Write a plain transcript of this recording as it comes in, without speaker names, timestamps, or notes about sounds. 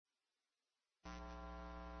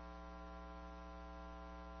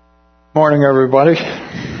Morning, everybody.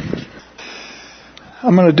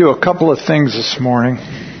 I'm going to do a couple of things this morning.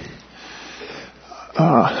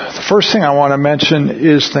 The first thing I want to mention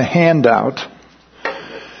is the handout.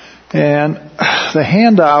 And the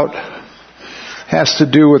handout has to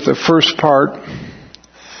do with the first part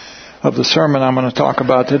of the sermon I'm going to talk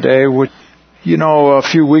about today. Which, a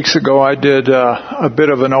few weeks ago I did a bit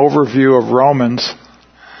of an overview of Romans.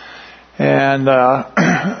 And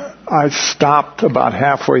I stopped about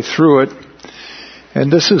halfway through it. And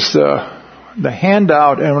this is the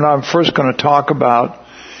handout, and what I'm first going to talk about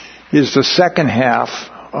is the second half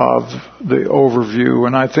of the overview,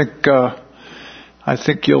 and I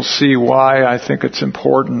think you'll see why I think it's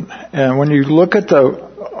important. And when you look at the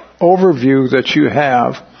overview that you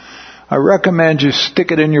have, I recommend you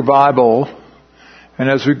stick it in your Bible, and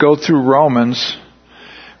as we go through Romans,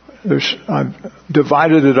 I've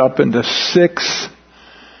divided it up into 6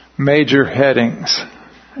 major headings.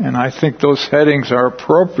 And I think those headings are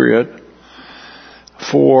appropriate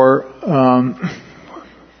for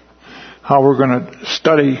how we're going to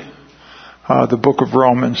study the book of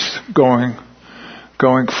Romans going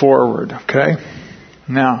forward. Okay?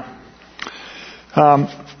 Now,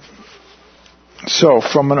 so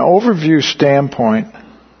from an overview standpoint,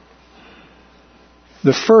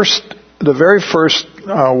 the very first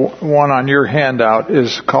one on your handout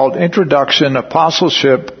is called Introduction,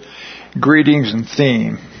 Apostleship, Greetings and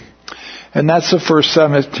Theme. And that's the first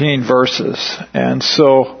 17 verses. And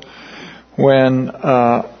so when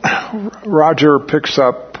Roger picks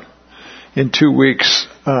up in 2 weeks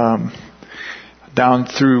down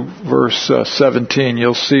through verse 17,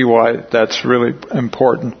 you'll see why that's really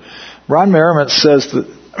important. Ron Merriman says that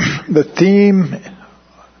the theme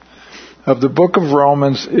of the book of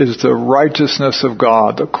Romans is the righteousness of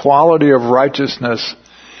God, the quality of righteousness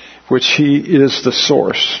which He is the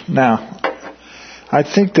source. Now, I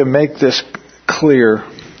think to make this clear,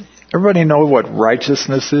 everybody know what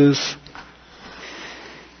righteousness is?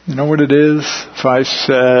 You know what it is? If I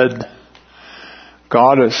said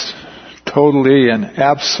God is totally and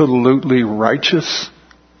absolutely righteous,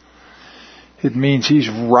 it means He's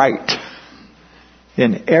right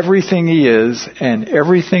in everything He is and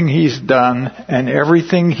everything He's done and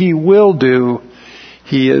everything He will do.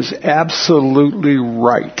 He is absolutely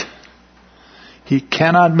right. He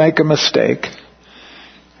cannot make a mistake.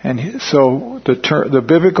 And so the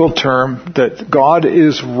biblical term that God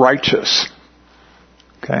is righteous.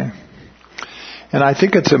 Okay? And I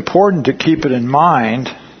think it's important to keep it in mind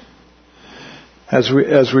as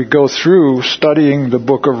we go through studying the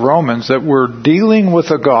book of Romans that we're dealing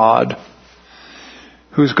with a God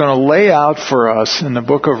who's going to lay out for us in the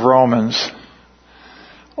book of Romans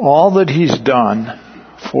all that He's done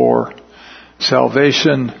for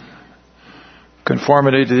salvation,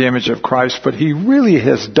 conformity to the image of Christ, but He really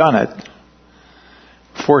has done it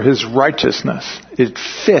for His righteousness. It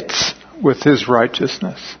fits with His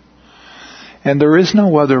righteousness. And there is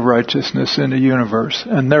no other righteousness in the universe,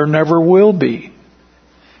 and there never will be.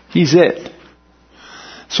 He's it.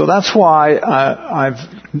 So that's why I've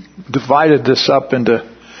divided this up into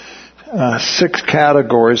 6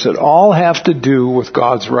 categories that all have to do with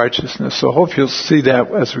God's righteousness. So I hope you'll see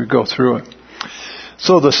that as we go through it.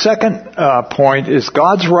 So the second point is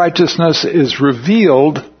God's righteousness is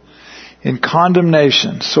revealed in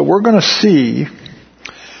condemnation. So we're going to see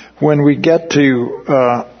when we get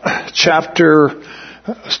to chapter,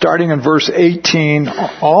 starting in verse 18,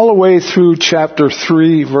 all the way through chapter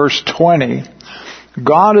 3, verse 20,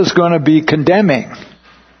 God is going to be condemning.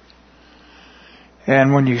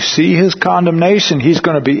 And when you see His condemnation, He's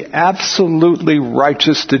going to be absolutely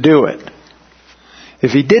righteous to do it.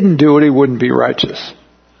 If He didn't do it, He wouldn't be righteous.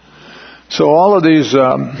 So all of these,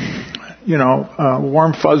 warm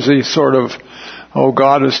fuzzy sort of,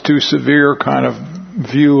 God is too severe kind of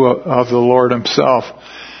view of the Lord Himself.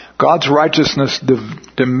 God's righteousness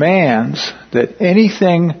demands that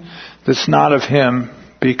anything that's not of Him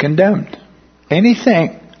be condemned.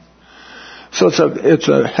 Anything. So it's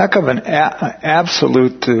a heck of an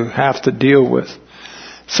absolute to have to deal with.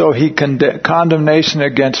 So condemnation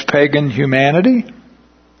against pagan humanity.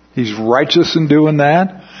 He's righteous in doing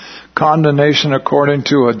that. Condemnation according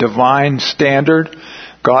to a divine standard,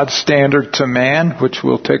 God's standard to man, which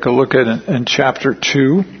we'll take a look at in chapter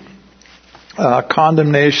 2.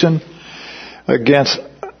 Condemnation against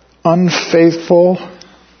unfaithful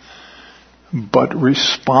but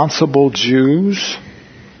responsible Jews.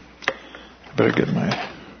 I better get my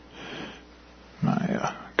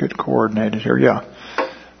get coordinated here. Yeah.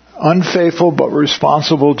 Unfaithful but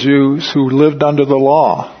responsible Jews who lived under the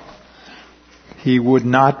law. He would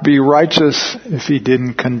not be righteous if He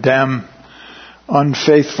didn't condemn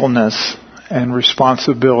unfaithfulness and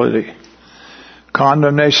responsibility.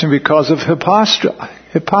 Condemnation because of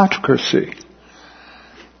hypocrisy.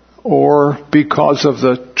 Or because of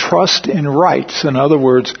the trust in rights. In other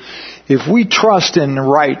words, if we trust in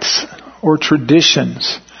rights or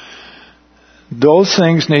traditions, those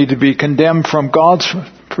things need to be condemned from God's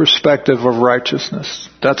perspective of righteousness.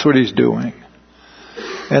 That's what he's doing.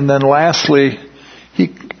 And then lastly,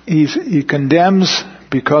 he condemns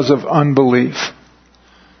because of unbelief.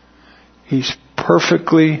 He's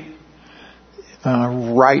perfectly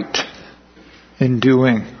right in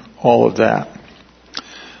doing all of that.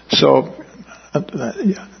 So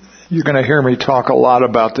you're going to hear me talk a lot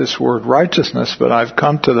about this word righteousness, but I've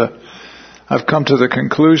come to the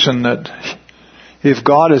conclusion that if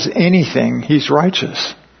God is anything, he's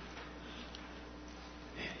righteous.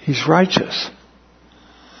 He's righteous.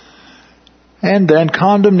 And then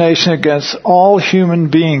condemnation against all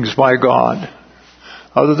human beings by God.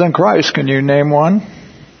 Other than Christ, can you name one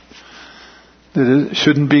that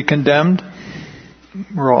shouldn't be condemned?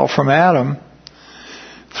 We're all from Adam.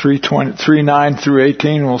 3:9 through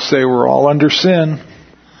 18 will say we're all under sin.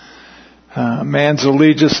 Man's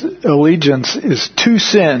allegiance is to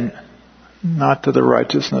sin, not to the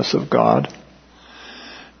righteousness of God.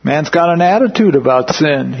 Man's got an attitude about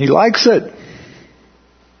sin. He likes it.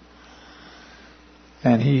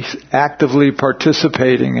 And he's actively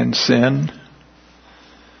participating in sin.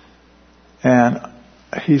 And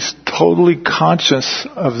he's totally conscious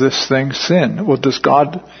of this thing, sin. Well, does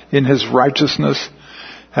God, in his righteousness,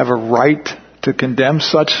 have a right to condemn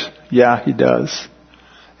such? Yeah, he does.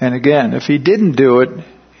 And again, if he didn't do it,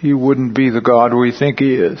 he wouldn't be the God we think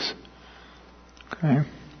he is. Okay.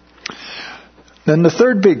 Then the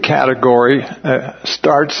third big category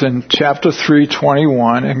starts in chapter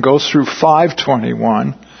 3:21 and goes through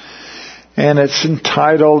 5:21, and it's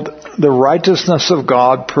entitled "The Righteousness of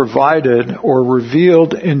God Provided or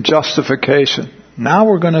Revealed in Justification." Now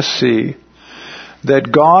we're going to see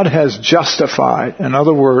that God has justified. In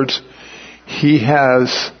other words, he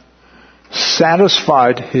has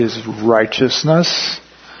satisfied his righteousness.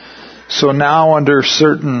 So now under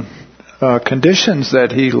certain conditions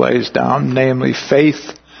that he lays down, namely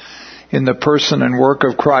faith in the person and work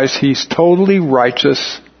of Christ, he's totally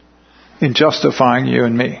righteous in justifying you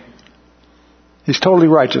and me. He's totally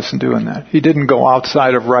righteous in doing that. He didn't go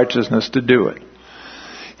outside of righteousness to do it.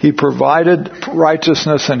 He provided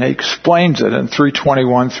righteousness, and he explains it in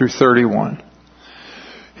 3:21 through 31.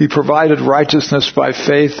 He provided righteousness by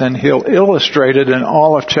faith, and he'll illustrate it in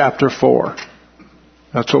all of chapter 4.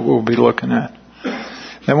 That's what we'll be looking at.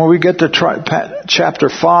 Then when we get to chapter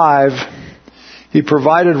 5, he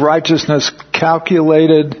provided righteousness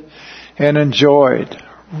calculated and enjoyed.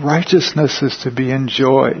 Righteousness is to be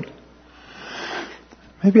enjoyed.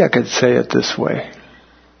 Maybe I could say it this way.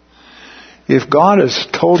 If God is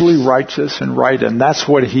totally righteous and right, and that's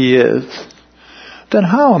what he is, then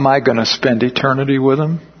how am I going to spend eternity with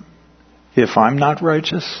him if I'm not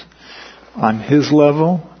righteous on his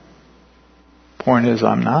level? Point is,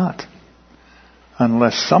 I'm not.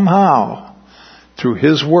 Unless somehow, through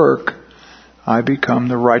his work, I become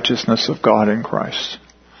the righteousness of God in Christ.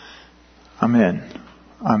 I'm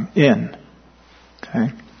in.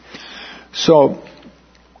 Okay? So,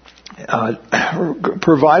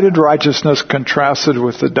 provided righteousness contrasted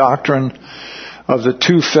with the doctrine of the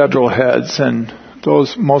two federal heads, and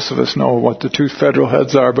most of us know what the two federal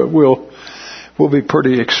heads are, but we'll be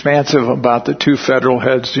pretty expansive about the two federal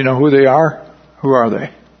heads. Do you know who they are? Who are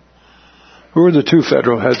they? Who are the two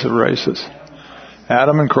federal heads of races?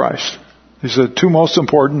 Adam and Christ. These are the two most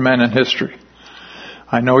important men in history.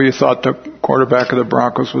 I know you thought the quarterback of the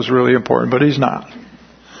Broncos was really important, but he's not.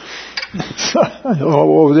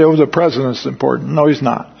 The president's important. No, he's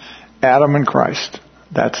not. Adam and Christ.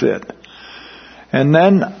 That's it. And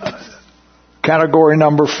then category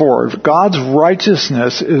number 4. God's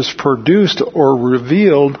righteousness is produced or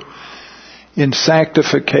revealed in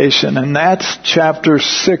sanctification. And that's chapters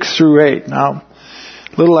 6 through 8. Now,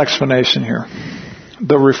 little explanation here.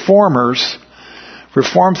 The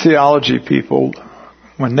Reformed theology people,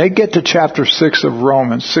 when they get to chapter 6 of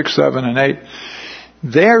Romans, 6, 7, and 8,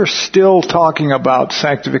 they're still talking about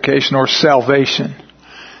sanctification or salvation.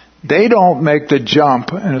 They don't make the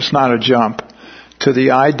jump, and it's not a jump, to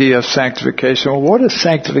the idea of sanctification. Well, what does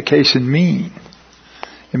sanctification mean?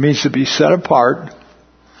 It means to be set apart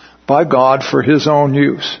by God for his own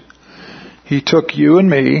use. He took you and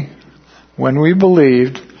me when we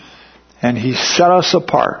believed, and he set us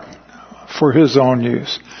apart for his own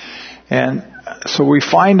use. And so we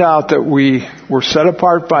find out that we were set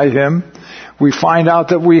apart by him. We find out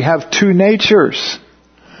that we have two natures.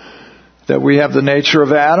 that we have the nature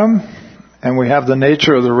of Adam and we have the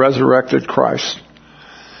nature of the resurrected Christ.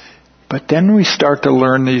 But then we start to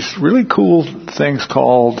learn these really cool things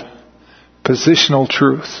called positional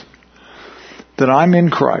truth. That I'm in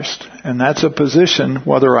Christ. And that's a position,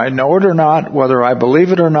 whether I know it or not, whether I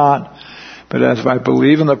believe it or not. But as I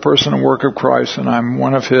believe in the person and work of Christ and I'm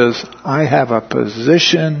one of His, I have a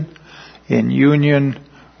position in union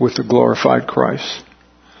with the glorified Christ.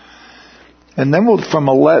 And then from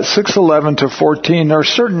 6:11 to 14, there are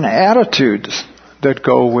certain attitudes that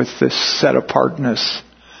go with this set-apartness,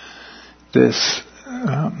 this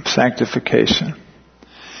sanctification.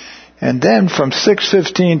 And then from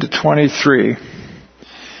 6:15 to 23,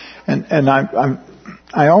 and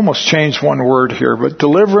I almost changed one word here, but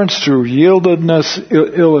deliverance through yieldedness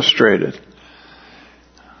illustrated.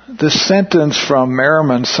 This sentence from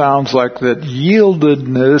Merriman sounds like that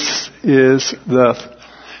yieldedness is the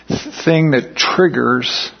thing that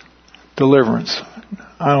triggers deliverance.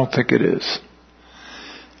 I don't think it is.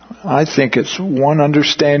 I think it's one,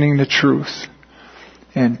 understanding the truth.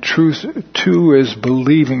 And truth, two, is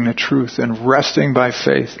believing the truth and resting by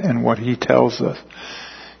faith in what He tells us.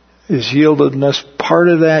 Is yieldedness part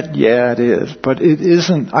of that? Yeah, it is. But it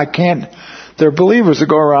isn't, there are believers that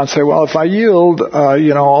go around and say, well, if I yield,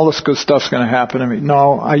 all this good stuff's going to happen to me.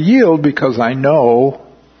 No, I yield because I know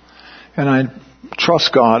and I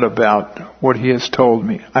trust God about what He has told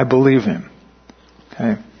me. I believe Him.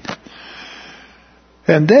 Okay.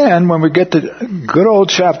 And then when we get to good old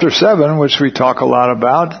chapter 7, which we talk a lot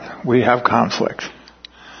about, we have conflict.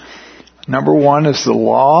 Number 1 is the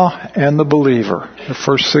law and the believer, the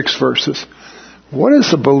first 6 verses. What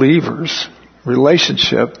is the believer's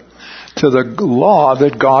relationship to the law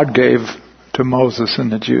that God gave to Moses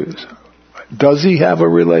and the Jews? Does he have a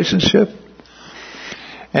relationship?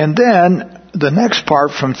 And then the next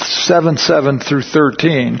part from 7:7 through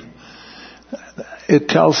 13, it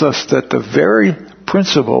tells us that the very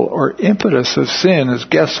principle or impetus of sin is,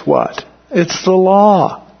 guess what? It's the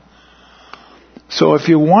law. So if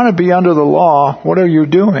you want to be under the law, what are you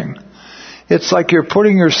doing? It's like you're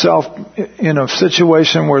putting yourself in a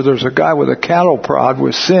situation where there's a guy with a cattle prod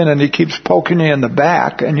with sin and he keeps poking you in the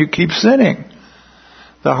back and you keep sinning.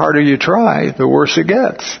 The harder you try, the worse it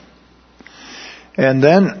gets. And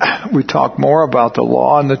then we talk more about the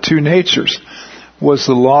law and the two natures. Was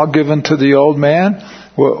the law given to the old man?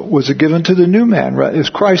 Was it given to the new man? Is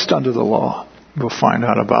Christ under the law? We'll find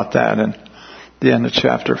out about that in the end of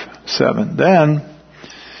chapter 7. Then,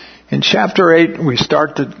 in chapter 8, we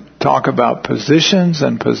start to talk about positions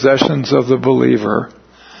and possessions of the believer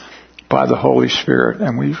by the Holy Spirit.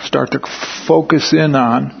 And we start to focus in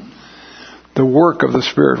on the work of the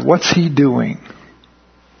Spirit. What's He doing?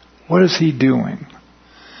 What is He doing?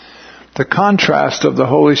 The contrast of the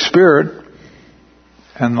Holy Spirit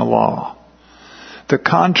and the law. The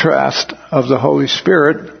contrast of the Holy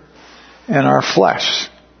Spirit and our flesh.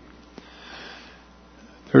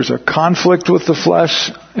 There's a conflict with the flesh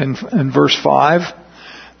in verse 5.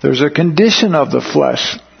 There's a condition of the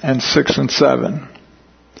flesh in 6 and 7.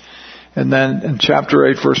 And then in chapter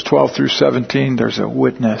 8, verse 12 through 17, there's a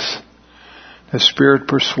witness. The Spirit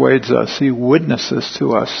persuades us. He witnesses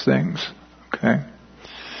to us things. Okay.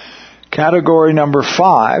 Category number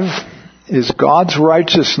 5 is God's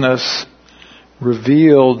righteousness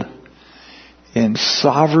revealed in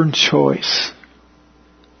sovereign choice.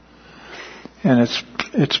 And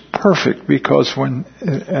it's perfect because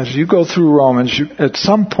as you go through Romans, at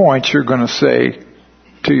some point you're going to say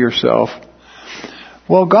to yourself,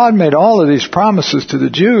 well, God made all of these promises to the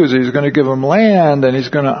Jews. He's going to give them land and He's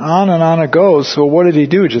going to on and on it goes. So what did He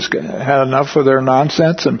do? Just had enough of their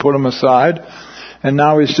nonsense and put them aside? And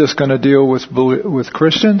now He's just going to deal with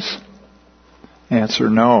Christians? Answer,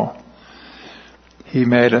 no. He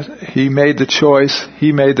made the choice,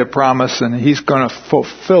 He made the promise, and He's going to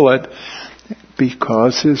fulfill it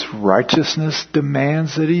because His righteousness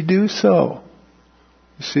demands that He do so.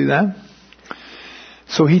 You see that?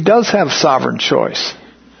 So He does have sovereign choice.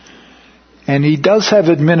 And He does have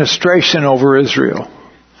administration over Israel.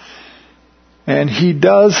 And He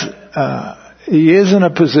is in a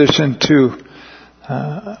position to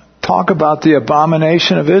talk about the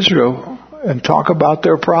abomination of Israel and talk about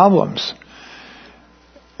their problems.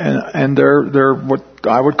 And their what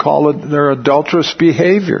I would call their adulterous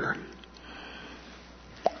behavior.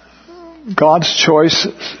 God's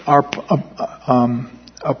choices are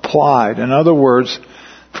applied. In other words,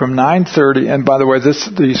 from 9:30, and by the way, this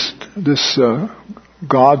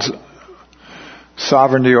God's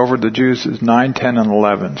sovereignty over the Jews is 9, 10, and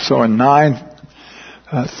 11. So in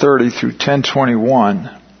 9:30 through 10:21,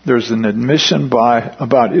 there's an admission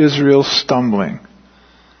about Israel's stumbling.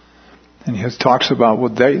 And he talks about,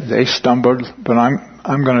 well, they stumbled, but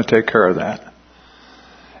I'm going to take care of that.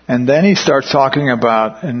 And then he starts talking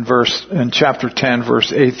about in chapter 10,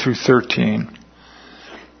 verse 8 through 13,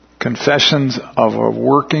 confessions of a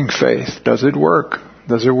working faith. Does it work?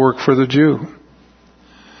 Does it work for the Jew?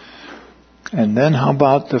 And then how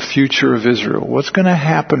about the future of Israel? What's going to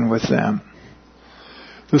happen with them?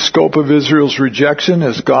 The scope of Israel's rejection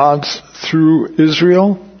is God's through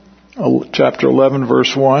Israel, chapter 11,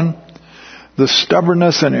 verse 1. The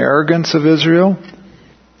stubbornness and arrogance of Israel,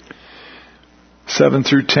 7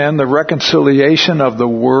 through 10. The reconciliation of the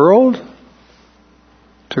world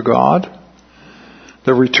to God.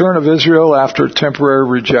 The return of Israel after temporary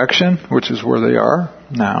rejection, which is where they are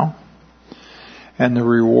now. And the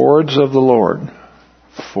rewards of the Lord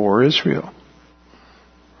for Israel.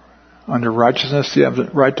 Under righteousness, do you have the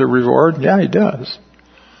right to reward? Yeah, he does.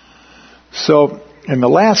 So, in the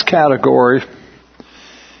last category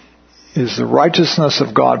is the righteousness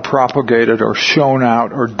of God propagated or shown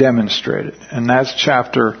out or demonstrated. And that's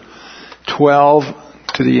chapter 12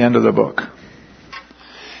 to the end of the book.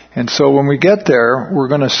 And so when we get there, we're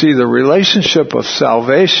going to see the relationship of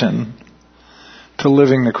salvation to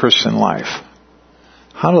living the Christian life.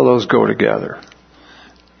 How do those go together?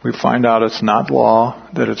 We find out it's not law,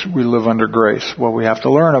 that we live under grace. Well, we have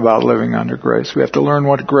to learn about living under grace. We have to learn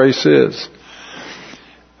what grace is.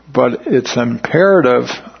 But it's imperative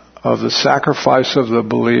of the sacrifice of the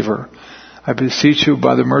believer. I beseech you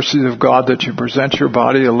by the mercies of God that you present your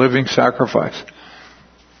body a living sacrifice.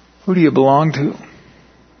 Who do you belong to?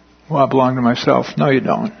 Well, I belong to myself. No, you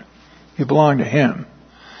don't. You belong to Him.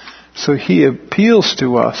 So He appeals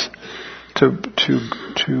to us to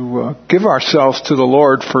give ourselves to the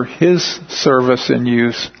Lord for His service and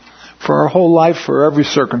use for our whole life, for every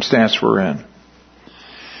circumstance we're in.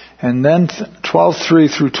 And then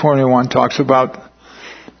 12:3 through 21 talks about,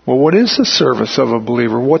 well, what is the service of a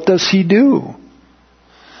believer? What does he do?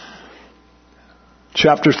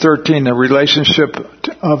 Chapter 13, the relationship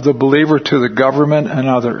of the believer to the government and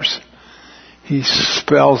others. He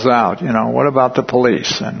spells out, what about the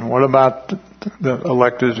police? And what about the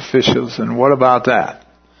elected officials? And what about that?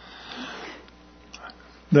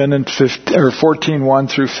 Then in 14:1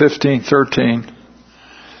 through 15:13,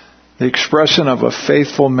 the expression of a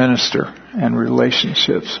faithful minister and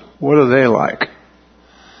relationships. What are they like?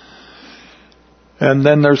 And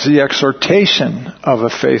then there's the exhortation of a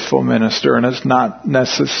faithful minister, and it's not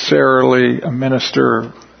necessarily a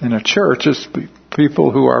minister in a church. It's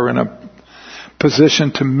people who are in a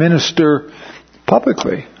position to minister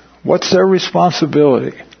publicly. What's their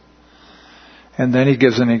responsibility? And then he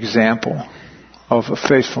gives an example of a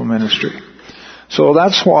faithful ministry. So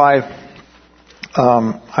that's why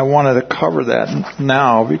I wanted to cover that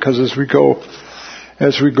now, because as we go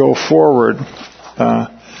forward,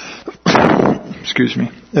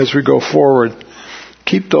 as we go forward,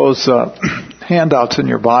 keep those handouts in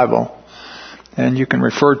your Bible, and you can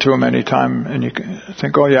refer to them anytime, and you can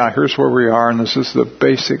think, oh yeah, here's where we are, and this is the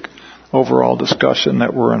basic overall discussion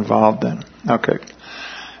that we're involved in. Okay.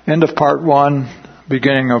 End of part 1,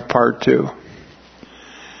 beginning of part 2.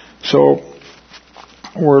 So,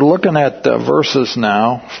 we're looking at verses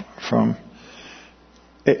now from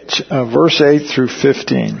verse 8 through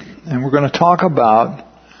 15, and we're going to talk about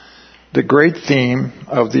the great theme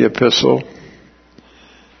of the epistle,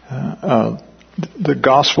 the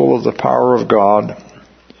gospel of the power of God.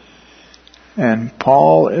 And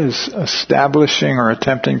Paul is establishing or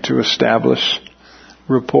attempting to establish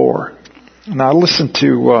rapport. Now listen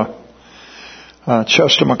to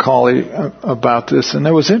Chester McCauley about this, and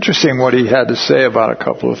it was interesting what he had to say about a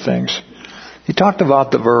couple of things. He talked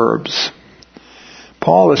about the verbs.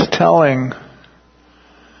 Paul is telling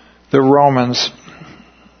the Romans,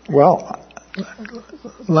 well,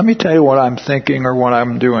 let me tell you what I'm thinking or what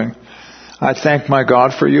I'm doing. I thank my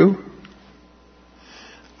God for you.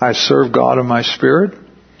 I serve God in my spirit.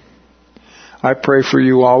 I pray for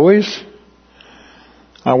you always.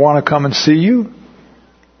 I want to come and see you.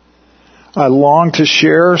 I long to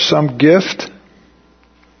share some gift.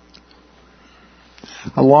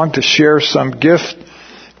 I long to share some gift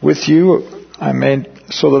with you.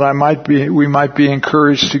 So that we might be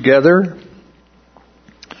encouraged together.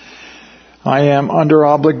 I am under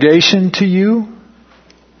obligation to you,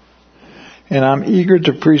 and I'm eager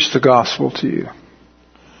to preach the gospel to you.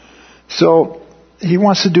 So he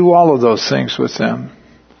wants to do all of those things with them.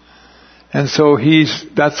 And so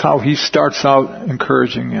that's how he starts out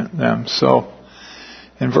encouraging them. So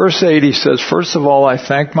in verse 8 he says, first of all, I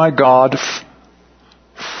thank my God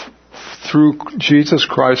through Jesus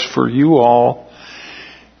Christ for you all,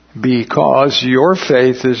 because your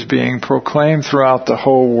faith is being proclaimed throughout the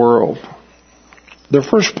whole world. The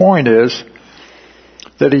first point is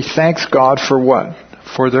that he thanks God for what?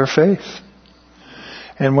 For their faith.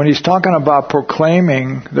 And when he's talking about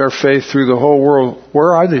proclaiming their faith through the whole world,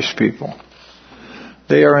 where are these people?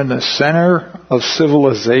 They are in the center of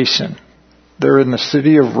civilization. They're in the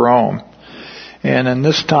city of Rome. And in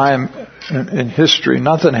this time in history,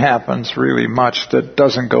 nothing happens really much that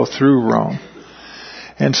doesn't go through Rome.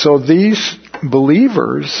 And so these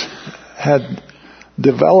believers had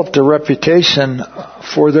developed a reputation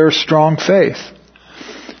for their strong faith.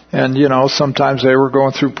 And, sometimes they were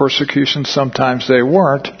going through persecution, sometimes they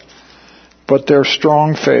weren't, but their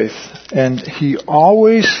strong faith. And he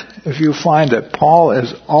always, if you find it, Paul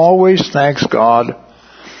always thanks God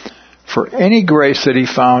for any grace that he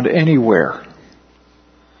found anywhere.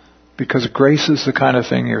 Because grace is the kind of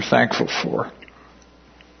thing you're thankful for.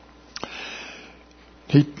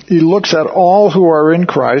 He looks at all who are in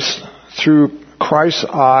Christ through Christ's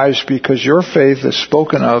eyes, because your faith is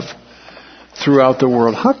spoken of throughout the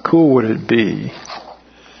world. How cool would it be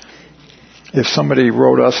if somebody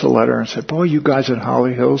wrote us a letter and said, boy, you guys at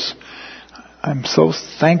Holly Hills, I'm so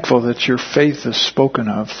thankful that your faith is spoken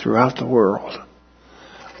of throughout the world,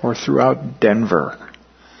 or throughout Denver.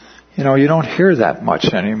 You don't hear that much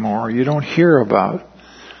anymore. You don't hear about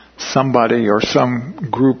somebody or some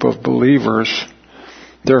group of believers.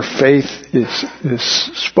 Their faith is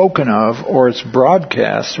spoken of, or it's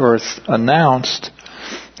broadcast, or it's announced,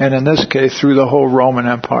 and in this case, through the whole Roman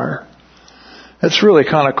Empire. It's really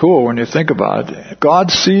kind of cool when you think about it.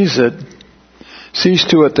 God sees to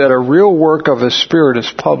it that a real work of His Spirit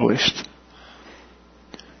is published.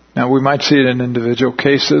 Now, we might see it in individual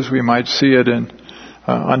cases. We might see it in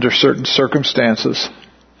under certain circumstances.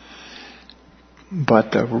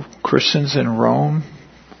 But the Christians in Rome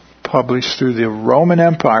published through the Roman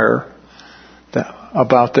Empire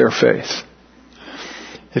about their faith.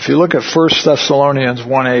 If you look at 1 Thessalonians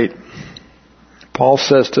 1:8, Paul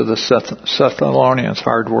says to the Thessalonians,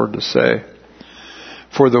 hard word to say,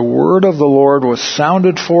 for the word of the Lord was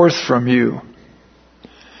sounded forth from you,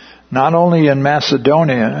 not only in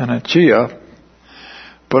Macedonia and Achaia,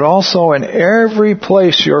 but also in every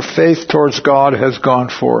place your faith towards God has gone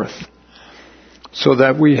forth, so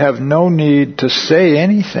that we have no need to say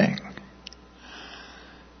anything.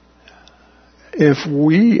 If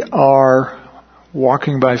we are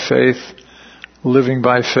walking by faith, living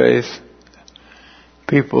by faith,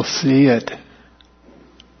 people see it.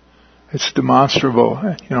 It's demonstrable.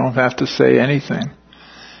 You don't have to say anything.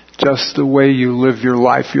 Just the way you live your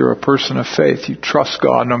life, you're a person of faith. You trust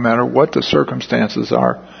God no matter what the circumstances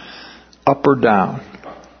are, up or down.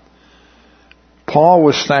 Paul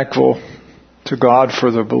was thankful to God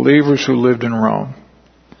for the believers who lived in Rome.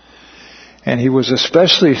 And he was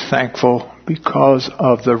especially thankful because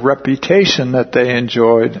of the reputation that they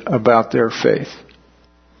enjoyed about their faith.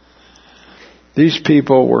 These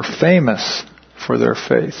people were famous for their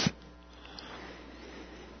faith.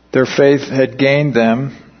 Their faith had gained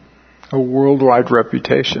them a worldwide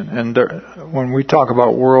reputation. And when we talk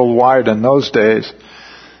about worldwide in those days,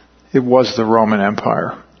 it was the Roman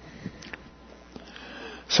Empire.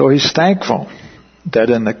 So he's thankful that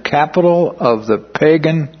in the capital of the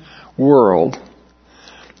pagan world,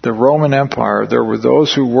 the Roman Empire, there were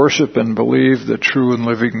those who worship and believe the true and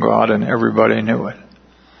living God, and everybody knew it.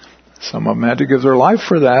 Some of them had to give their life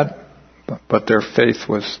for that, but their faith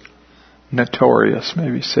was notorious,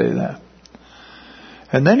 maybe say that.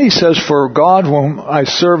 And then he says, for God whom I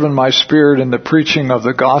serve in my spirit in the preaching of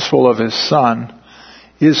the gospel of His Son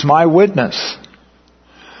is my witness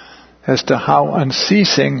as to how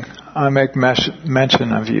unceasing I make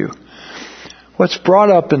mention of you. What's brought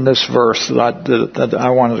up in this verse that I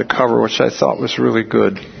wanted to cover, which I thought was really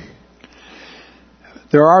good.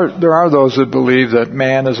 There are those that believe that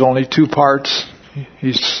man is only two parts.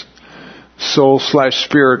 He's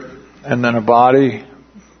soul/spirit and then a body.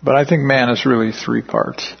 But I think man is really three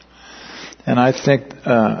parts. And I think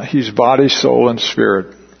he's body, soul, and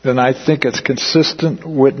spirit. And I think it's consistent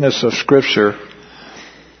witness of Scripture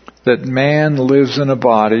that man lives in a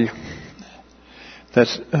body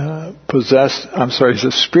that's he's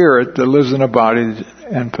a spirit that lives in a body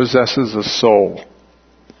and possesses a soul.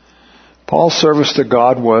 Paul's service to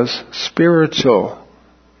God was spiritual,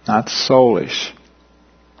 not soulish.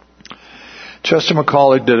 Chester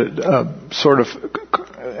McCauley did it, sort of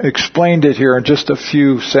explained it here in just a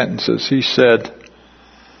few sentences. He said,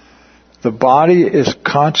 the body is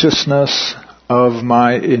consciousness of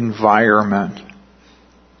my environment.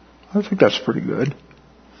 I think that's pretty good.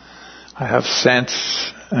 I have sense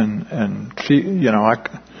and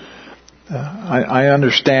I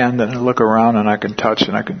understand and I look around and I can touch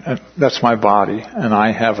and that's my body, and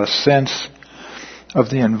I have a sense of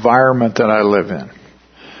the environment that I live in.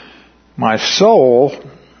 My soul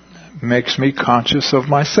makes me conscious of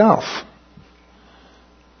myself.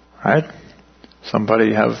 Right? Some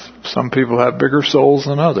people have bigger souls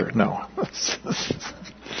than others. No.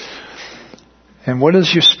 And what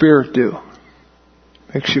does your spirit do?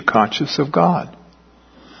 Makes you conscious of God.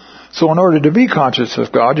 So in order to be conscious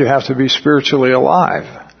of God, you have to be spiritually alive.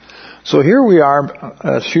 So here we are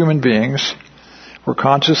as human beings. We're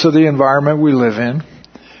conscious of the environment we live in.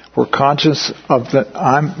 We're conscious of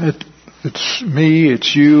it's me,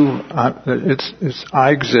 it's you,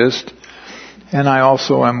 I exist, and I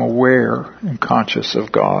also am aware and conscious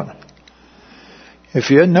of God.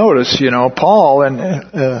 If you notice, Paul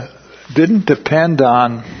didn't depend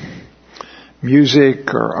on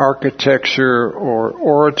music or architecture or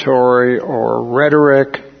oratory or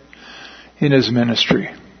rhetoric in his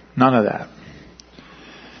ministry. None of that.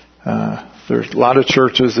 There's a lot of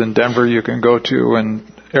churches in Denver you can go to, and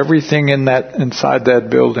everything inside that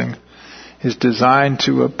building is designed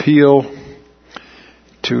to appeal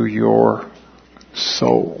to your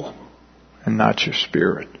soul and not your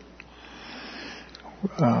spirit.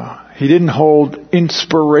 He didn't hold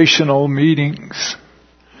inspirational meetings.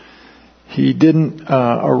 He didn't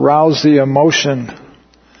arouse the emotion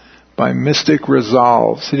by mystic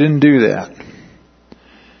resolves. He didn't do that.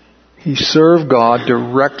 He served God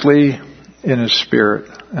directly in his spirit.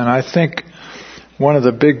 And I think one of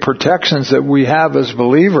the big protections that we have as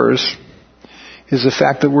believers is the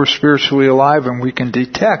fact that we're spiritually alive and we can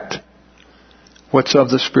detect what's of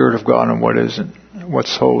the Spirit of God and what isn't,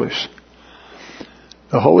 what's holy.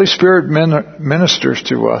 The Holy Spirit ministers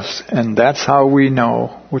to us, and that's how we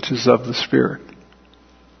know which is of the Spirit.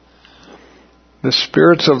 The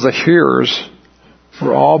spirits of the hearers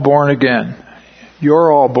were all born again.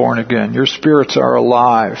 You're all born again. Your spirits are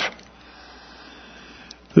alive.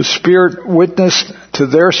 The Spirit witnessed to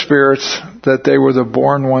their spirits that they were the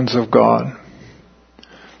born ones of God.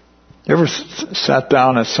 You ever sat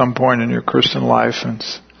down at some point in your Christian life and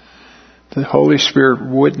the Holy Spirit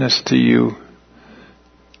witnessed to you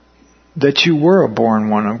that you were a born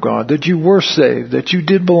one of God, that you were saved, that you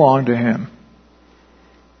did belong to Him?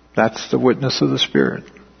 That's the witness of the Spirit.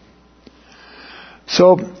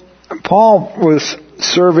 So, Paul was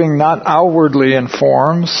serving not outwardly in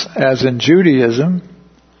forms, as in Judaism,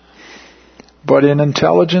 but in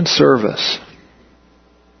intelligent service.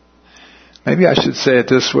 Maybe I should say it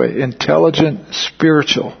this way: intelligent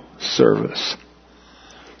spiritual service.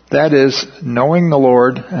 That is, knowing the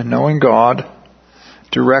Lord and knowing God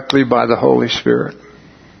directly by the Holy Spirit.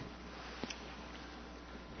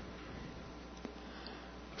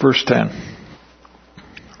 Verse 10.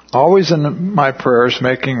 Always in my prayers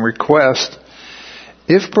making request,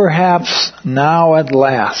 if perhaps now at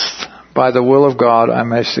last, by the will of God, I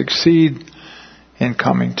may succeed in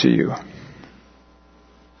coming to you.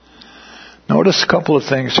 Notice a couple of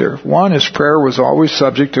things here. One, his prayer was always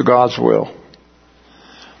subject to God's will.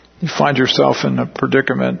 You find yourself in a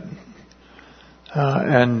predicament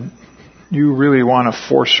and you really want to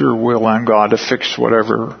force your will on God to fix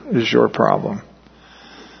whatever is your problem.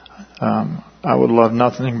 I would love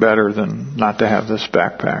nothing better than not to have this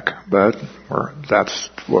backpack, but that's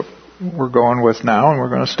what we're going with now, and we're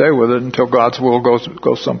going to stay with it until God's will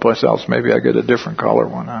goes someplace else. Maybe I get a different color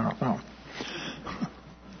one. I don't know.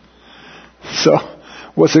 So,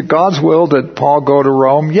 was it God's will that Paul go to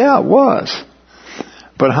Rome? Yeah, it was.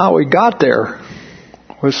 But how he got there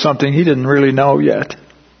was something he didn't really know yet.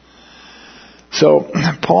 So,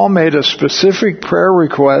 Paul made a specific prayer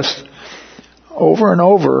request over and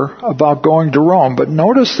over about going to Rome. But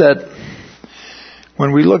notice that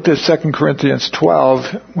when we looked at 2 Corinthians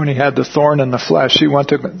 12, when he had the thorn in the flesh, he went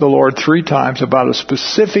to the Lord 3 times about a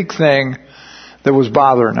specific thing that was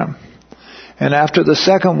bothering him. And after the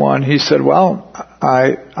second one, he said, well,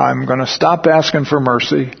 I'm going to stop asking for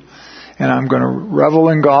mercy, and I'm going to revel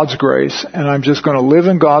in God's grace, and I'm just going to live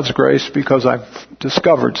in God's grace because I've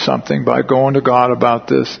discovered something by going to God about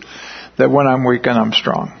this, that when I'm weak and I'm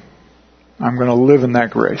strong, I'm going to live in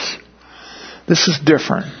that grace. This is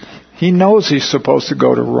different. He knows he's supposed to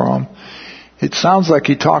go to Rome. It sounds like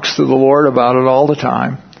he talks to the Lord about it all the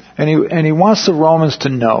time, and he wants the Romans to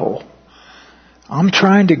know, I'm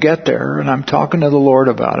trying to get there, and I'm talking to the Lord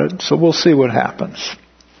about it, so we'll see what happens.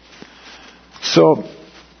 So,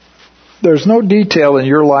 there's no detail in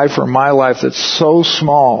your life or my life that's so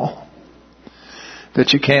small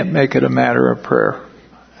that you can't make it a matter of prayer.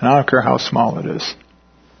 And I don't care how small it is.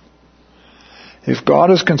 If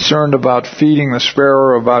God is concerned about feeding the sparrow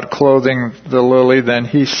or about clothing the lily, then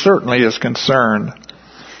He certainly is concerned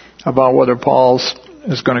about whether Paul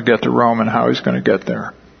is going to get to Rome and how he's going to get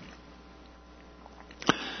there.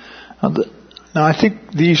 Now I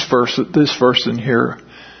think this verse in here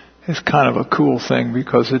is kind of a cool thing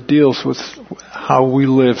because it deals with how we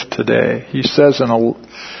live today. He says in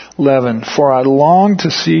 11, "For I long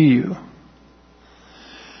to see you,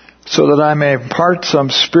 so that I may impart some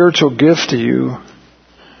spiritual gift to you,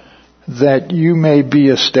 that you may be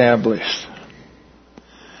established."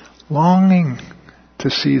 Longing to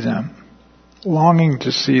see them. Longing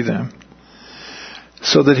to see them.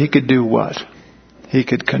 So that he could do what? He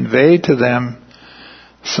could convey to them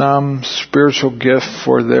some spiritual gift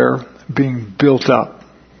for their being built up.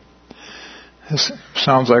 This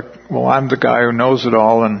sounds like, well, I'm the guy who knows it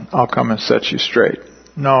all and I'll come and set you straight.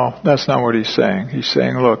 No, that's not what he's saying. He's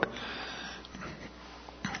saying, look,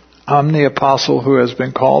 I'm the apostle who has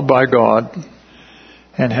been called by God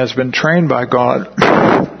and has been trained by God,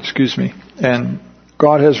 and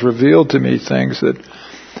God has revealed to me things that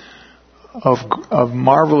of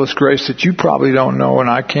marvelous grace that you probably don't know, and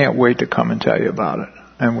I can't wait to come and tell you about it,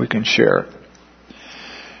 and we can share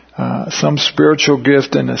it. Some spiritual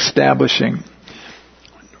gift in establishing.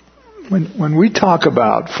 When we talk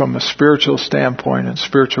about from a spiritual standpoint and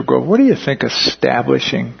spiritual growth, what do you think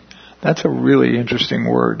establishing? That's a really interesting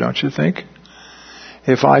word, don't you think?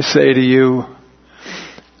 If I say to you,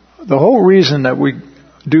 the whole reason that we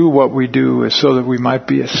do what we do is so that we might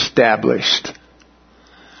be established.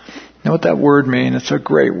 You know what that word means? It's a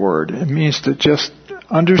great word. It means to just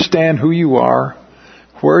understand who you are,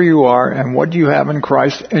 where you are, and what you have in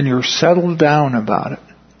Christ, and you're settled down about it.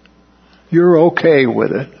 You're okay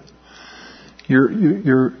with it.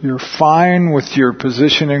 You're fine with your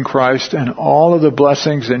position in Christ and all of the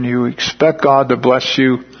blessings, and you expect God to bless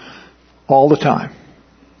you all the time.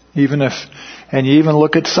 And you even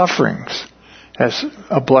look at sufferings as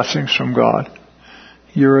blessings from God.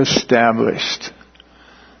 You're established.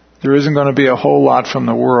 There isn't going to be a whole lot from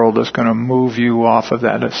the world that's going to move you off of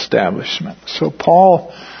that establishment. So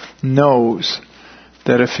Paul knows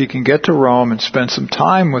that if he can get to Rome and spend some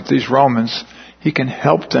time with these Romans, he can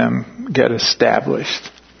help them get established.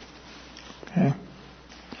 Okay?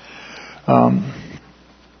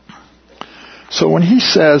 So when he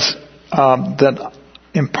says that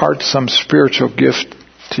impart some spiritual gift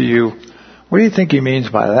to you, what do you think he means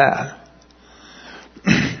by that?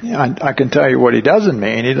 I can tell you what he doesn't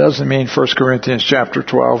mean. He doesn't mean 1 Corinthians chapter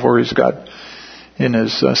 12 where he's got in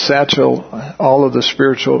his satchel all of the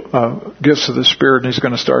spiritual gifts of the Spirit and he's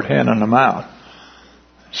going to start handing them out.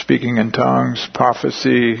 Speaking in tongues,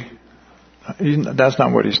 prophecy. That's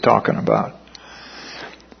not what he's talking about.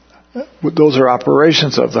 Those are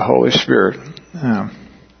operations of the Holy Spirit.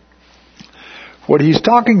 What he's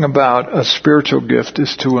talking about, a spiritual gift,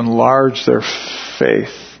 is to enlarge their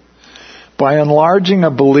faith. By enlarging a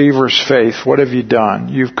believer's faith, what have you done?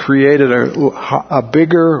 You've created a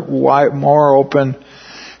bigger, wide, more open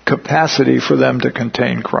capacity for them to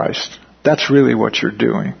contain Christ. That's really what you're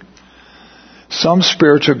doing. Some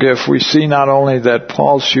spiritual gift, we see not only that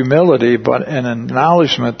Paul's humility, but an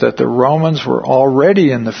acknowledgement that the Romans were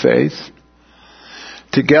already in the faith,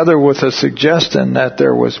 together with a suggestion that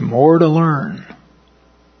there was more to learn.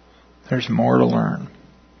 There's more to learn.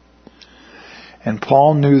 And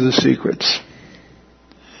Paul knew the secrets.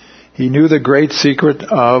 He knew the great secret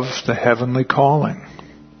of the heavenly calling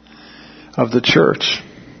of the church.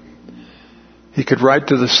 He could write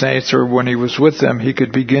to the saints, or when he was with them, he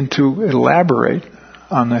could begin to elaborate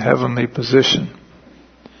on the heavenly position.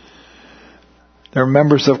 They're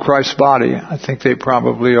members of Christ's body. I think they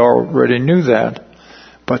probably already knew that,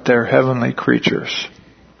 but they're heavenly creatures.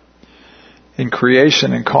 In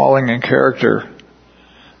creation and calling and character,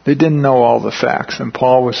 they didn't know all the facts, and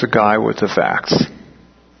Paul was the guy with the facts.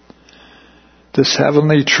 This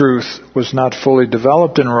heavenly truth was not fully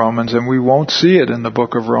developed in Romans, and we won't see it in the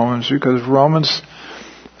book of Romans because Romans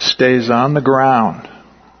stays on the ground.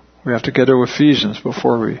 We have to get to Ephesians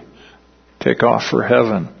before we take off for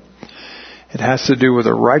heaven. It has to do with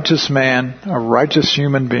a righteous man, a righteous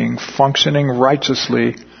human being functioning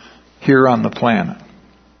righteously here on the planet.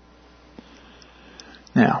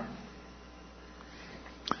 Now,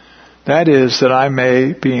 that is that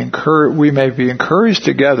we may be encouraged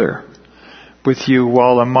together with you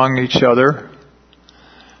while among each other,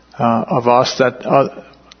 of us that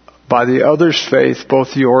by the other's faith,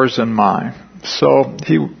 both yours and mine. So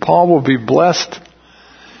Paul will be blessed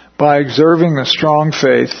by observing a strong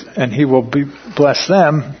faith, and he will bless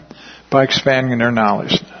them by expanding their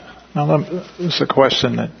knowledge. Now, this is a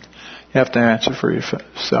question that you have to answer for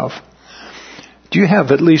yourself. Do you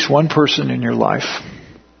have at least one person in your life,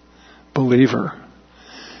 believer,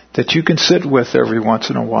 that you can sit with every once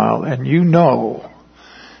in a while and you know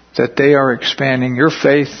that they are expanding your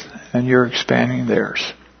faith and you're expanding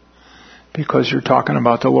theirs? because you're talking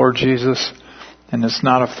about the Lord Jesus, and it's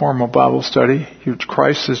not a formal Bible study.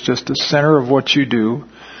 Christ is just the center of what you do,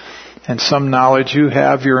 and some knowledge you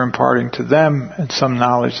have, you're imparting to them, and some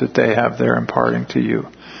knowledge that they have, they're imparting to you.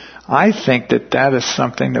 I think that is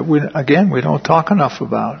something that we don't talk enough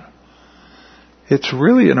about. It's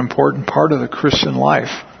really an important part of the Christian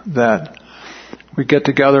life that we get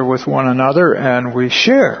together with one another and we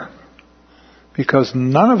share, because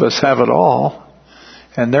none of us have it all.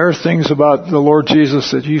 And there are things about the Lord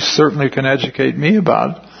Jesus that you certainly can educate me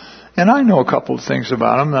about, and I know a couple of things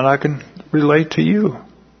about Him that I can relate to you.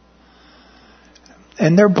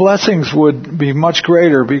 And their blessings would be much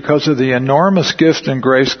greater because of the enormous gift and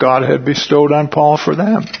grace God had bestowed on Paul for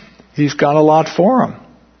them. He's got a lot for them,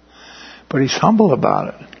 but he's humble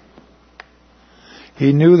about it.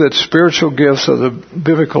 He knew that spiritual gifts of the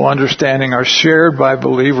biblical understanding are shared by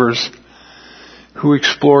believers who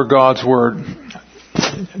explore God's Word.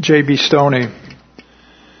 J.B. Stoney, and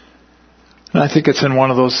I think it's in one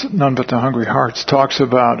of those None But the Hungry Hearts, talks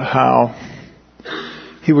about how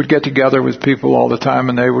he would get together with people all the time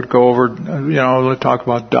and they would go over, they talk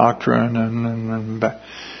about doctrine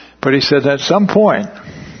but he said at some point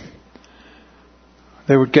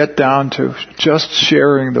they would get down to just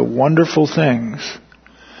sharing the wonderful things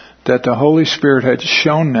that the Holy Spirit had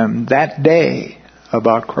shown them that day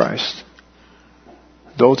about Christ.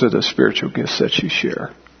 Those are the spiritual gifts that you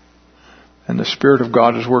share. And the Spirit of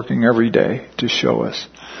God is working every day to show us.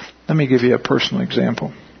 Let me give you a personal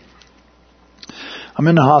example. I'm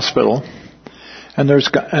in the hospital, and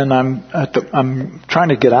I'm trying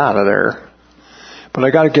to get out of there, but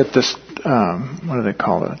I got to get this. What do they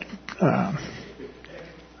call it?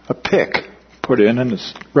 A pick put in, and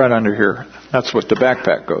it's right under here. That's what the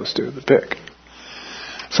backpack goes to, the pick.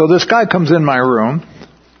 So this guy comes in my room,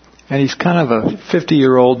 and he's kind of a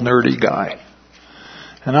 50-year-old nerdy guy,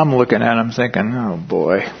 and I'm looking at him thinking, oh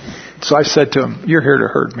boy. So I said to him, "You're here to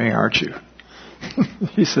hurt me, aren't you?"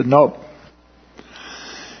 He said, "Nope."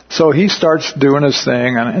 So he starts doing his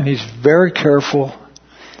thing, and he's very careful,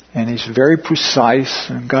 and he's very precise,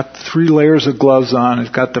 and got 3 layers of gloves on. He's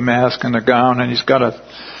got the mask and the gown, and he's got a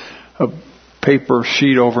paper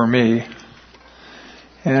sheet over me.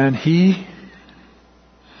 And he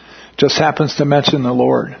just happens to mention the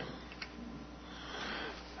Lord.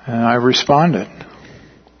 And I responded.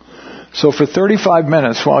 So for 35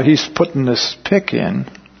 minutes, while he's putting this pick in,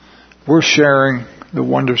 we're sharing the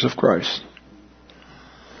wonders of Christ.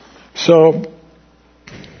 So,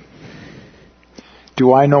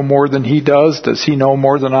 do I know more than he does? Does he know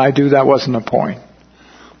more than I do? That wasn't the point.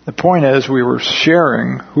 The point is we were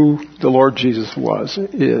sharing who the Lord Jesus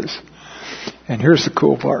is. And here's the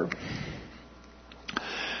cool part.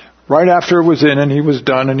 Right after it was in and he was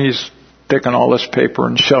done and he's taking all this paper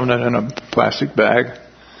and shoving it in a plastic bag,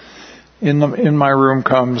 in my room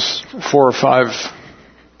comes 4 or 5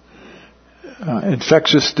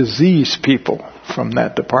 infectious disease people from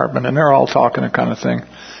that department, and they're all talking that kind of thing,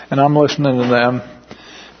 and I'm listening to them.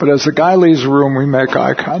 But as the guy leaves the room, we make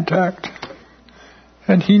eye contact,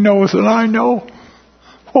 and he knows that I know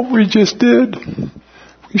what we just did.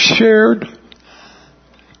 We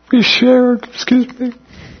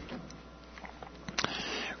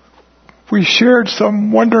shared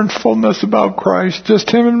some wonderfulness about Christ.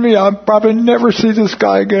 Just him and me. I'll probably never see this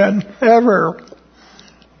guy again, ever.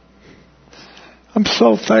 I'm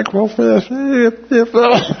so thankful for this.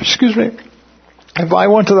 If I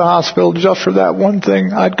went to the hospital just for that one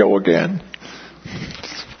thing, I'd go again.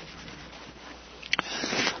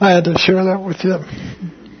 I had to share that with you.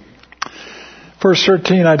 Verse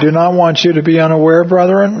 13, I do not want you to be unaware,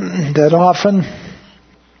 brethren, that often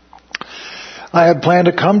I had planned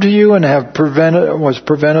to come to you and was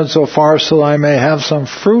prevented so far so I may have some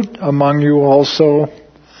fruit among you also,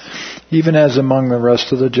 even as among the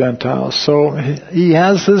rest of the Gentiles. So he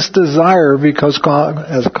has this desire because God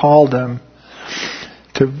has called him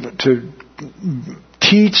to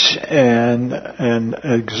teach and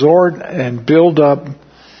exhort and build up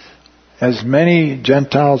as many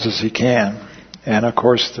Gentiles as he can. And of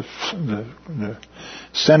course the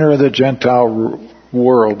center of the Gentile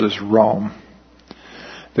world is Rome.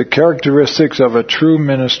 The characteristics of a true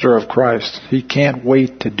minister of Christ, he can't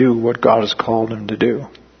wait to do what God has called him to do.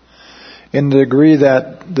 In the degree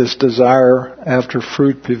that this desire after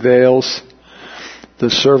fruit prevails, the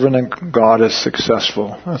servant of God is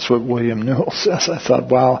successful. That's what William Newell says. I thought,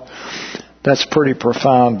 wow, that's pretty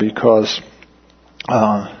profound, because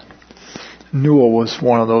Newell was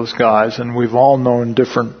one of those guys, and we've all known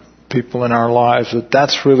different people in our lives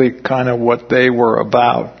that's really kind of what they were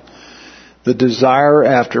about. The desire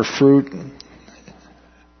after fruit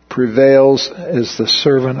prevails as the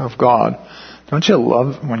servant of God. Don't you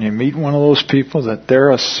love when you meet one of those people that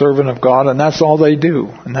they're a servant of God and that's all they do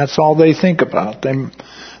and that's all they think about?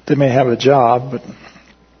 They may have a job, but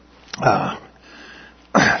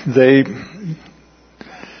they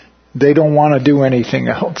don't want to do anything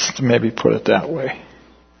else, to maybe put it that way.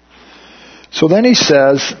 So then he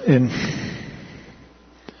says in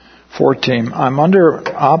 14, I'm under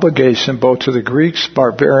obligation both to the Greeks,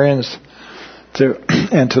 barbarians,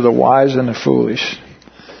 and to the wise and the foolish.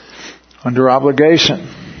 Under obligation.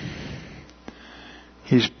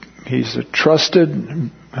 He's a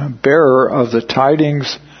trusted bearer of the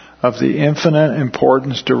tidings of the infinite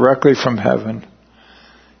importance directly from heaven.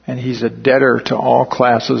 And he's a debtor to all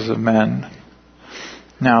classes of men.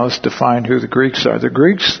 Now let's define who the Greeks are. The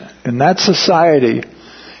Greeks in that society,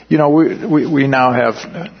 we now have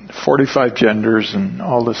 45 genders and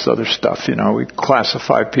all this other stuff. We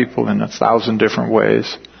classify people in 1,000 different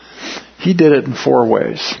ways. He did it in 4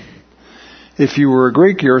 ways. If you were a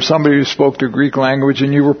Greek, you were somebody who spoke the Greek language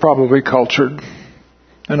and you were probably cultured.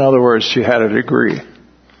 In other words, you had a degree.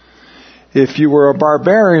 If you were a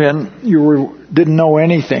barbarian, you didn't know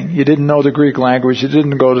anything. You didn't know the Greek language. You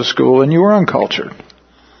didn't go to school, and you were uncultured.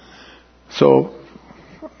 So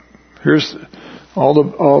here's all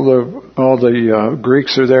the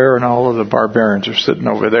Greeks are there, and all of the barbarians are sitting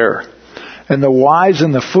over there. And the wise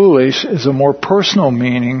and the foolish is a more personal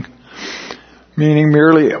meaning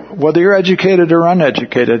merely whether you're educated or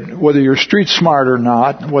uneducated, whether you're street smart or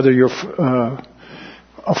not, whether you're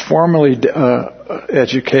formally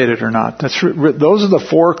educated or not. Those are the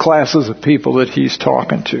 4 classes of people that he's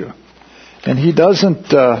talking to, and he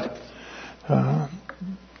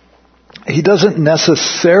doesn't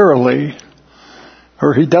necessarily,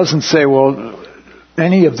 or he doesn't say, well,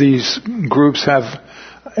 any of these groups have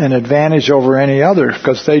an advantage over any other,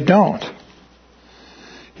 because they don't.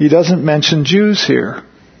 He doesn't mention Jews here.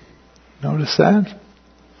 Notice that?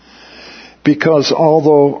 Because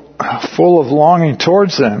although full of longing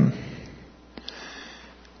towards them,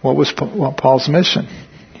 what was Paul's mission?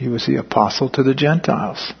 He was the apostle to the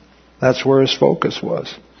Gentiles. That's where his focus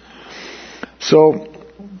was. So,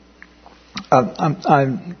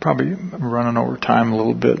 I'm probably running over time a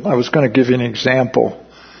little bit. I was going to give you an example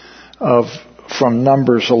from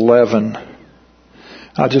Numbers 11.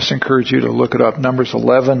 I'll just encourage you to look it up. Numbers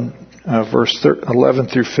 11, verse 11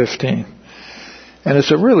 through 15. And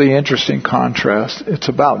it's a really interesting contrast. It's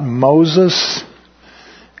about Moses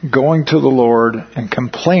going to the Lord and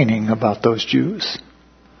complaining about those Jews.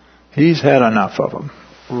 He's had enough of them,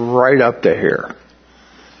 right up to here.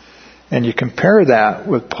 And you compare that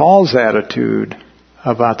with Paul's attitude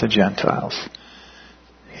about the Gentiles.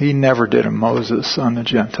 He never did a Moses on the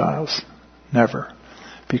Gentiles. Never.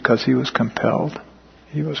 Because he was compelled.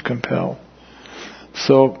 He was compelled.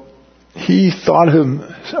 So he thought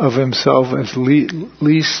of himself as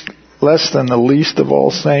less than the least of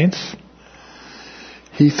all saints.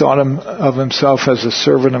 He thought of himself as a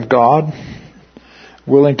servant of God,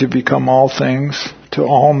 willing to become all things to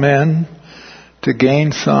all men, to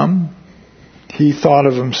gain some. He thought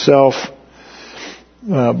of himself,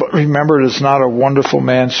 but remember, it is not a wonderful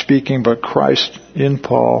man speaking, but Christ in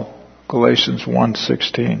Paul, Galatians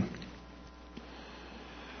 1:16.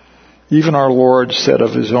 Even our Lord said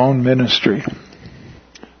of his own ministry,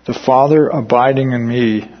 the Father abiding in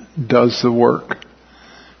me does the work.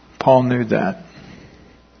 Paul knew that.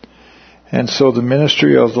 And so the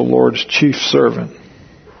ministry of the Lord's chief servant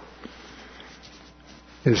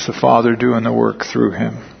is the Father doing the work through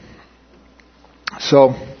him.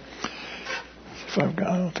 So,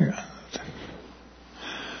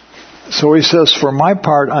 so he says, for my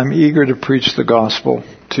part, I'm eager to preach the gospel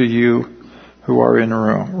to you who are in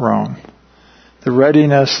Rome. The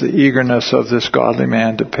readiness, the eagerness of this godly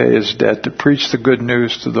man to pay his debt, to preach the good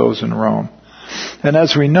news to those in Rome. And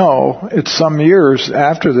as we know, it's some years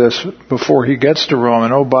after this before he gets to Rome.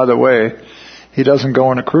 And oh, by the way, he doesn't go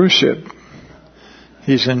on a cruise ship.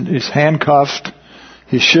 He's handcuffed.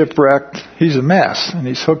 He's shipwrecked. He's a mess. And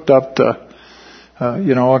he's hooked up to,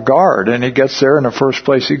 a guard. And he gets there and the first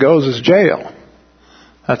place he goes is jail.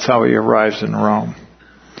 That's how he arrives in Rome.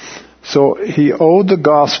 So he owed the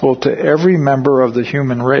gospel to every member of the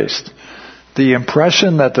human race. The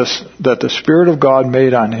impression that the Spirit of God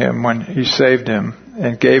made on him when he saved him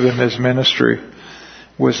and gave him his ministry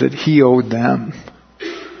was that he owed them.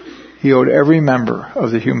 He owed every member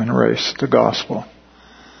of the human race the gospel.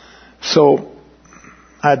 So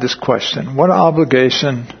I had this question. What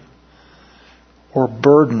obligation or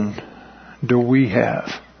burden do we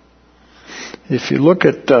have? If you look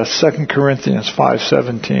at 2 Corinthians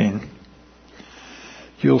 5:17,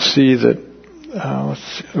 you'll see that let's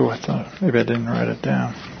see. Oh, I thought maybe I didn't write it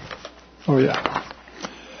down. Oh yeah,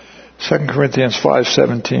 2 Corinthians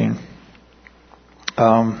 5:17.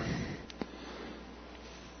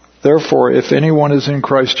 Therefore, if anyone is in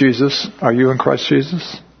Christ Jesus, are you in Christ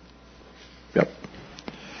Jesus? Yep.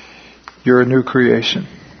 You're a new creation.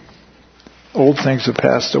 Old things have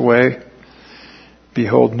passed away.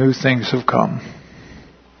 Behold, new things have come.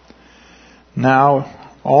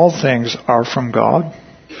 Now, all things are from God,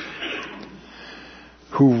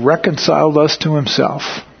 who reconciled us to himself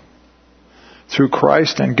through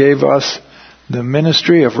Christ and gave us the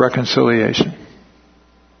ministry of reconciliation.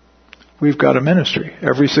 We've got a ministry,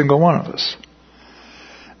 every single one of us.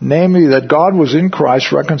 Namely, that God was in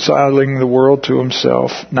Christ reconciling the world to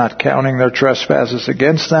himself, not counting their trespasses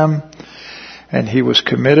against them, and he has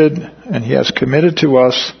committed to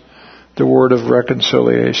us the word of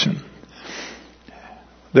reconciliation.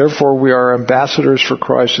 Therefore, we are ambassadors for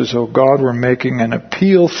Christ, as though God were making an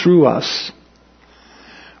appeal through us.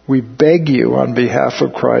 We beg you on behalf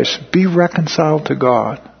of Christ, be reconciled to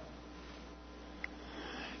God.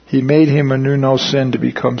 He made him who knew no sin to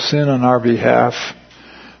become sin on our behalf,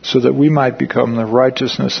 so that we might become the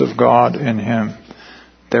righteousness of God in him.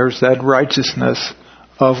 There's that righteousness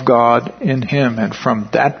of God in him. And from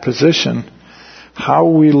that position, how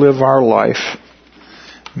we live our life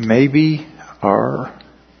maybe are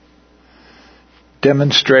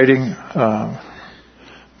demonstrating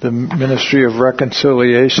the ministry of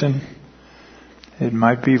reconciliation. It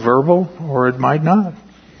might be verbal or it might not.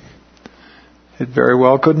 It very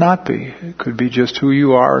well could not be. It could be just who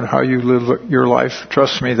you are and how you live your life.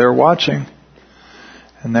 Trust me, they're watching.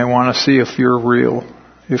 And they want to see if you're real,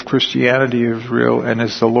 if Christianity is real, and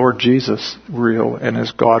is the Lord Jesus real, and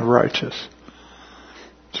is God righteous.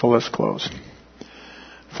 So let's close.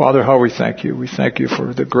 Father, how we thank you. We thank you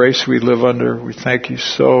for the grace we live under. We thank you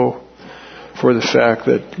so for the fact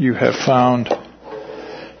that you have found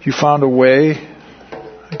a way.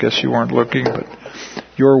 I guess you weren't looking, but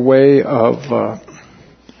your way of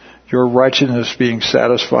your righteousness being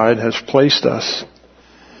satisfied has placed us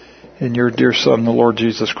in your dear Son, the Lord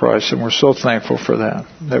Jesus Christ. And we're so thankful for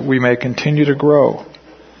that we may continue to grow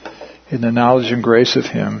in the knowledge and grace of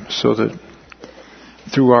him, so that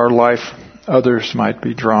through our life others might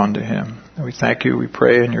be drawn to him. And we thank you. We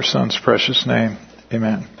pray in your Son's precious name.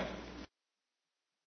 Amen.